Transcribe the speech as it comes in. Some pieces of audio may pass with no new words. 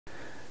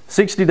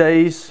60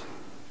 days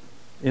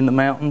in the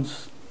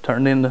mountains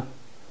turned into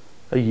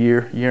a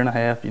year and a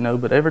half, you know,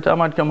 but every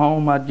time I'd come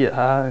home, I'd get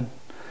high and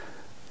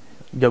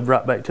go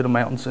right back to the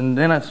mountains. And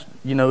then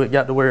it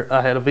got to where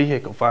I had a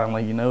vehicle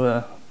finally, you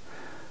know.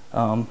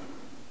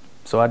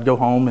 So I'd go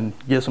home and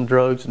get some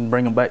drugs and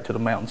bring them back to the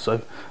mountains.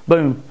 So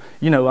boom,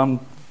 you know, I'm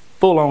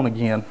full on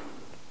again,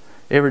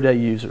 everyday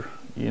user,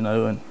 you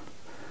know, and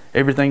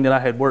everything that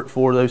I had worked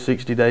for those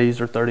 60 days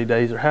or 30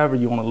 days or however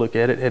you want to look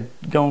at it had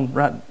gone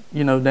right,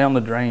 you know, down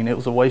the drain. It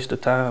was a waste of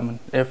time and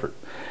effort.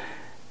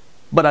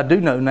 But I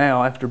do know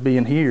now, after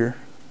being here,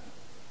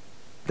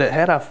 that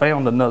had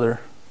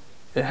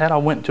I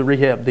went to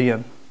rehab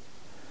then,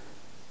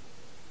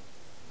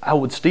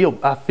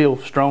 I feel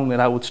strong that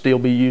I would still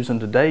be using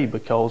today,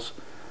 because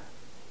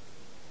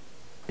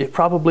it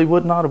probably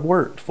would not have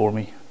worked for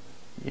me.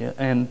 Yeah,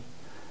 and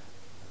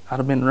I'd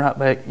have been right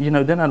back, you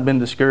know, then I'd have been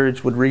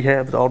discouraged with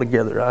rehab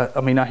altogether.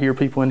 I mean, I hear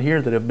people in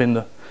here that have been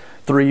to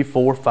 3,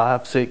 4,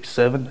 5, 6,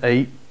 7,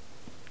 8,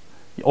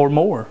 or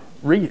more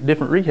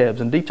different rehabs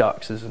and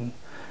detoxes, and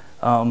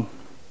I'm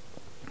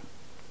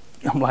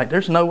like,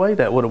 there's no way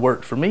that would have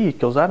worked for me,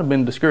 because I'd have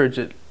been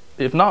discouraged.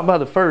 If not by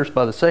the first,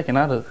 by the second,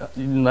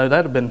 you know,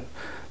 that'd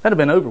have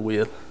been over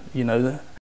with, you know.